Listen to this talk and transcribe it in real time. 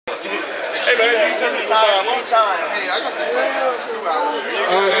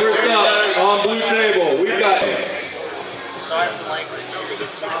Alright, first up, on blue table, we've got... Sorry for language.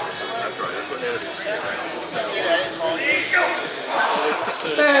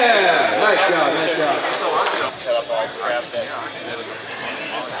 Yeah, nice shot, nice shot. Cut up all crap that's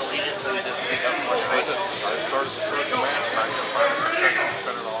deleted so it doesn't take up more space. I started the first match, I can find it,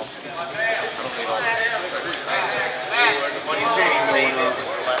 cut it off. I don't need all that. When you say you save it,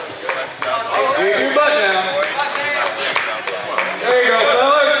 less stuff. Get your butt down. There you go,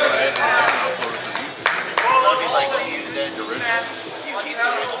 fellas. That'll be like you, then you keep the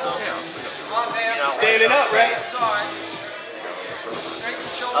original. Standing up, right?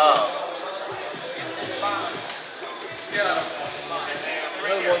 Oh.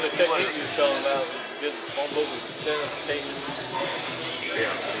 Another one of the techniques he was telling about was getting on both with the Yeah,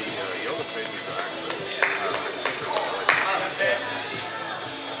 the yoga pages are actually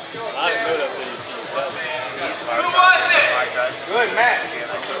I didn't know that video. Who wants it? Good match.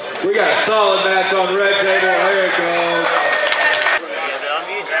 We got a solid match on red table. There it goes. Yeah, then I'm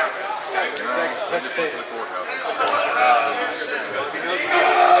mute.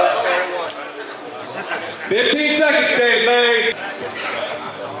 15 seconds, Dave May.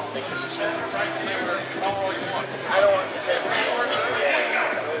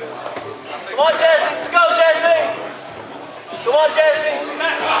 Come on, Jesse. Let's go, Jesse. Come on, Jesse.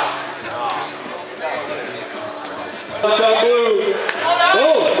 Touch on blue.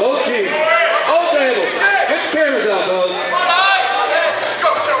 Oh, both teams. All table. Get the cameras out, fellas. Let's go,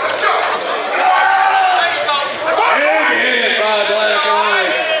 Joe, let's go! Big hit by Black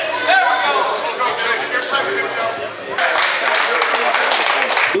Eyes.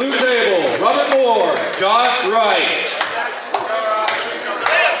 Blue table, Robert Moore, Josh Rice.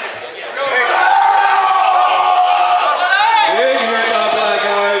 Big hit by Black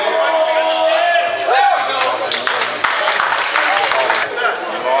Eyes.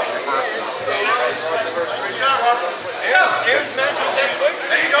 You lost your first one. Great shot, Robert. Aaron's match was that quick.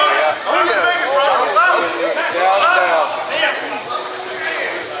 There you go. Turn the fingers, Robert. See ya.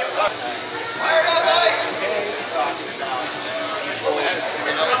 Fire up, guys.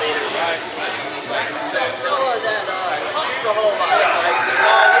 Talks a whole lot.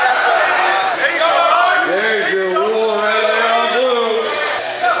 There you go. There's your wool right there on blue.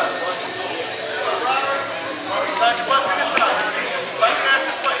 Slide your butt to the side. Slide your ass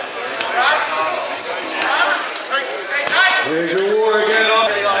this way. There's your war again.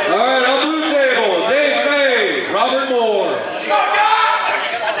 All right, on blue table, Dave May, Robert Moore.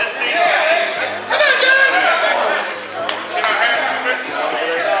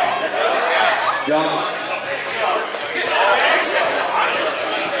 John.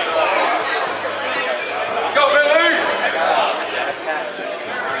 Go, Billy!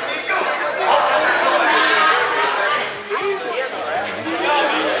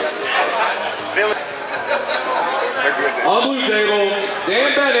 On blue table, Dan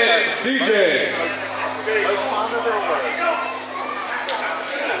Bennett, CJ.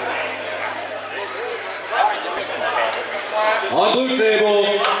 On blue table,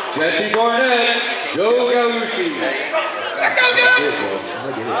 Jesse Barnett, Joe Galucci. Let's go, Joe!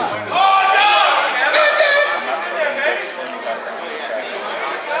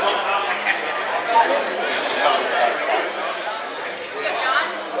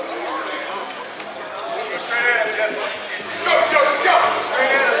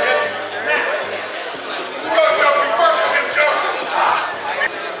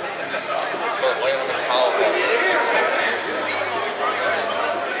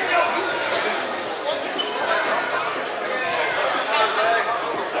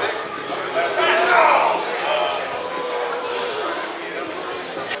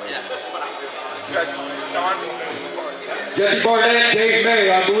 Jesse Barnett, Dave May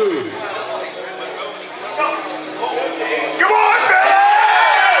on blue. Come on, Billy!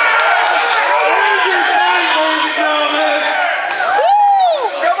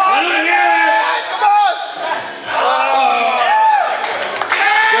 Come on, man! Come on!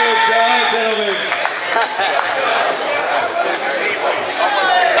 Good job, gentlemen.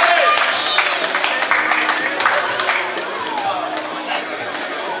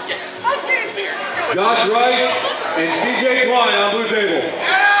 Josh Rice and CJ Klein on blue table.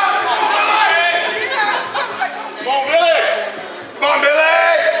 Come on, Billy! Come on, Billy!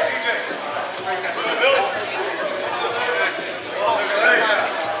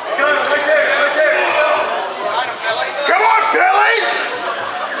 Come on, Billy!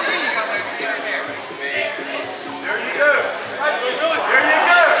 There you go. There you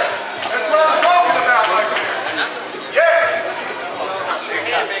go. That's what I'm talking about. Yes!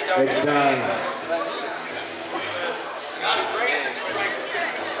 Big time.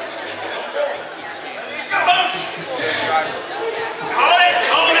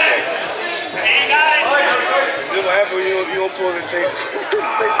 Then what happened when you don't pull the tape?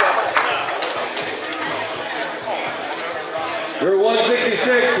 Your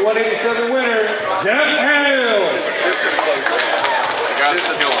 166, 187 winner, Jeff Hale.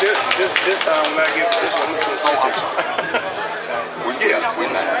 This time when I get this one, this one's yeah, we're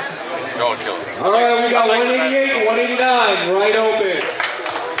not. Go and kill him. All right, we got 188 and 189 right open.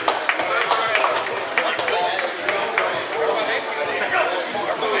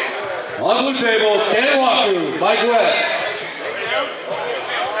 On blue table, Stan Waku, Mike West.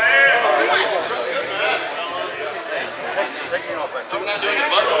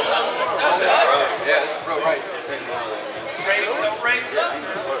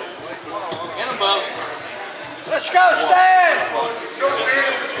 Let's go, Stan!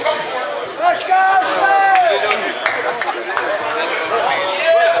 Let's go, Stan!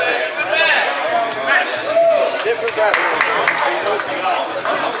 Different guy.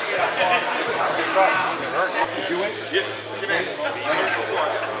 You win? Yeah. What's your name?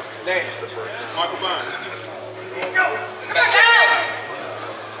 Name? Michael Bond.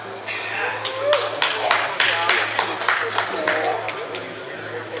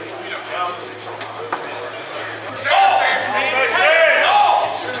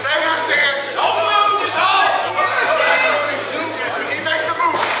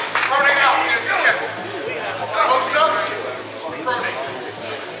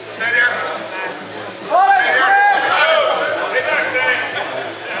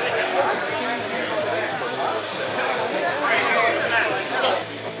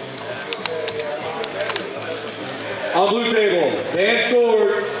 On blue table, Dan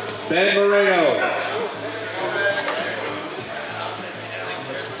Swords, Ben Moreno.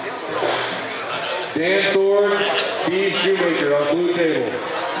 Dan Swords, Steve Shoemaker on blue table.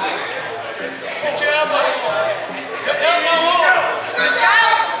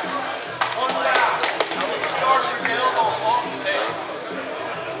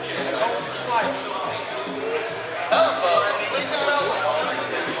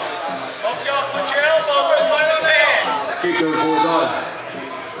 Keep those boys on.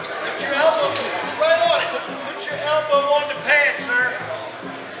 Put your elbow right on it. Put your elbow on the pad, sir.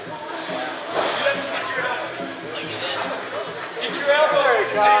 Get your elbow on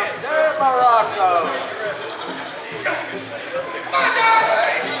the pad. There, Morocco.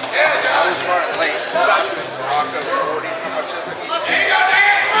 I was running late. Morocco 40. How much is it? They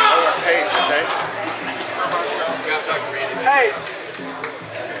were paid, did they? Hey.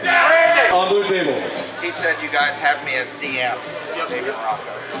 Randy. On blue table. He said you guys have me as DM. David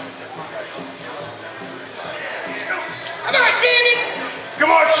Morocco. Come on, Shannon.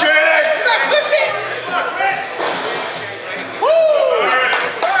 Come on, Shannon! Come on, push it. Woo!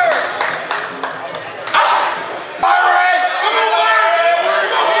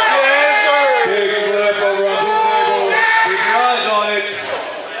 Big slip over on blue table. Keep your eyes on it.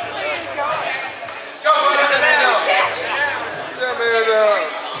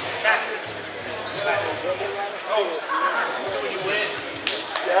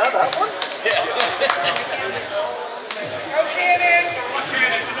 Yeah, that one? Yeah. Go, Shannon. Come on,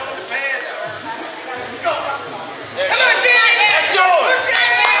 Shannon. Get on the pad, sir. Come on, Shannon. Let's go.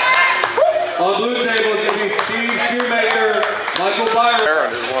 On blue table, it's going to be Steve Shoemaker, Michael Byron.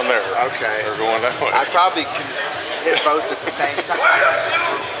 Aaron, there's one there. Okay. They're going that way. I probably can hit both at the same time.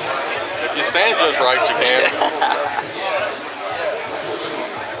 If you stand just right, you can.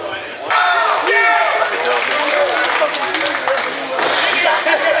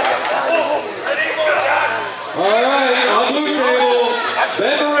 All right, on blue table,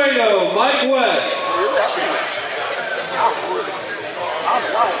 Ben Moreno, Mike West.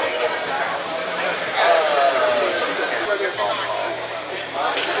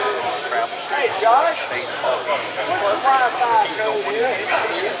 Hey, Josh. What's the Wi-Fi code here?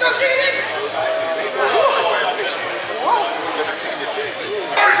 Go, Shannon.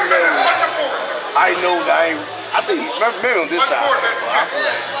 I know that I think maybe on this side. I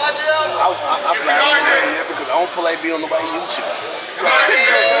fly yet because I don't feel like being on nobody YouTube. You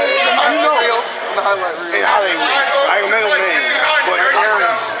know, and how they, I don't know names, but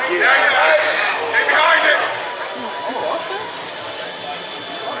Aaron's, yeah. Stay behind it.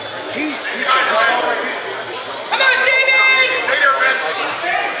 Come on, Shannon. Stay there, Ben.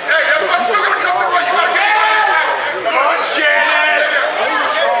 Hey, everyone's still going to come to run. You got to get it. Come on, Shannon.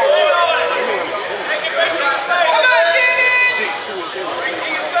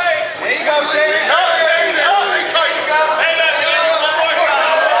 There you go, Shannon. Stay tight. Hey,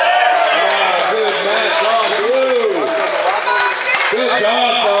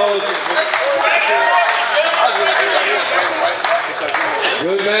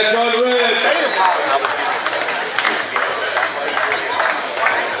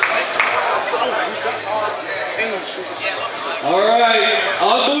 All right,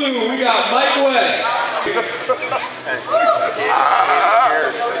 on blue, we got Mike West.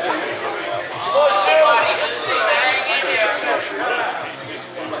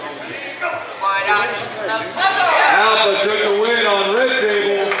 Alpha took the win on red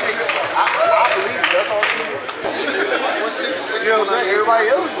table. I believe it. That's all she is. You know what I'm saying? Everybody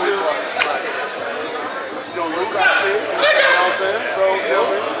else will. You know, Luke got sick. You know what I'm saying? So, you know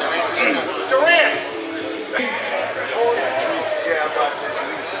what I mean? Durant! Yeah, I'm about to.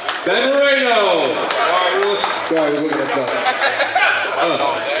 Ben Moreno. Sorry, look at that.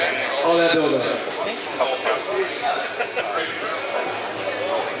 Oh, that build up.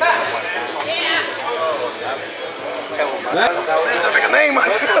 Make a name out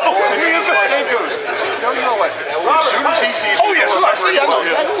of it. Oh, yeah, so I see. I know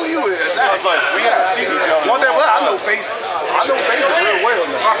who you is. I was like, we got to see each other. One day, well, I know faces. I know faces real well.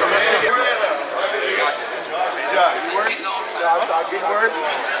 Yeah, you work? I get work.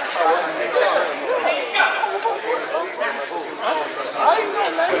 I ain't know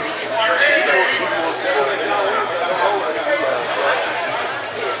that.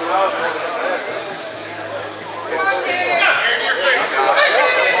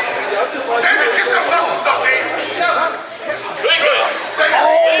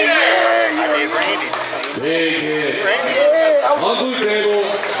 Big hit. On blue table,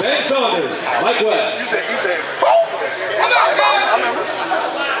 Ben Saunders, Mike West. You said, I remember.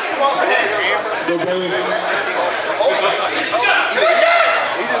 So Ben.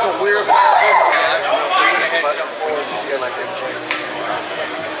 He did some weird things.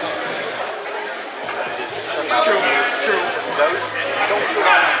 True. Don't feel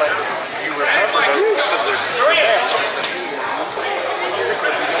like you remember those because they're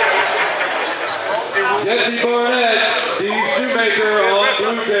Jesse Barnett, Steve Shoemaker on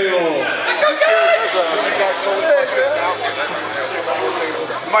blue table.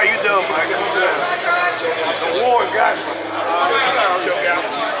 Mike, you dumb, Mike. It's a wars, guys.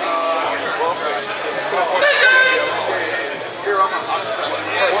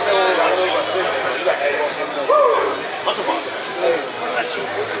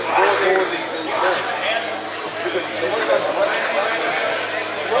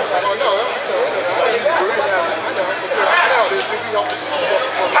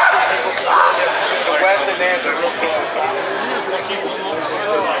 The Western answer real close.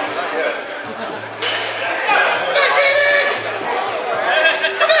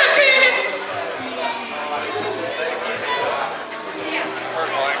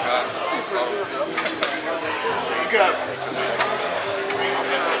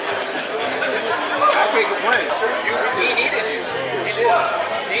 I can't complain. He needed you. He did.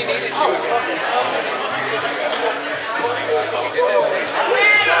 He needed you.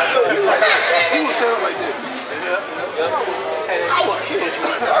 He was sound like this. I would kill you.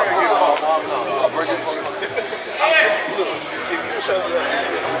 I'll break your fucking look, if you sound like that,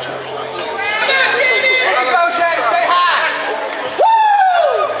 I'm trying to go, Shaq, stay high.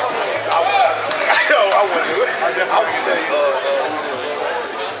 Woo! I wouldn't. I would tell you,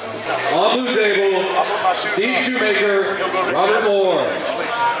 On blue table, Steve Shoemaker, Robert Moore.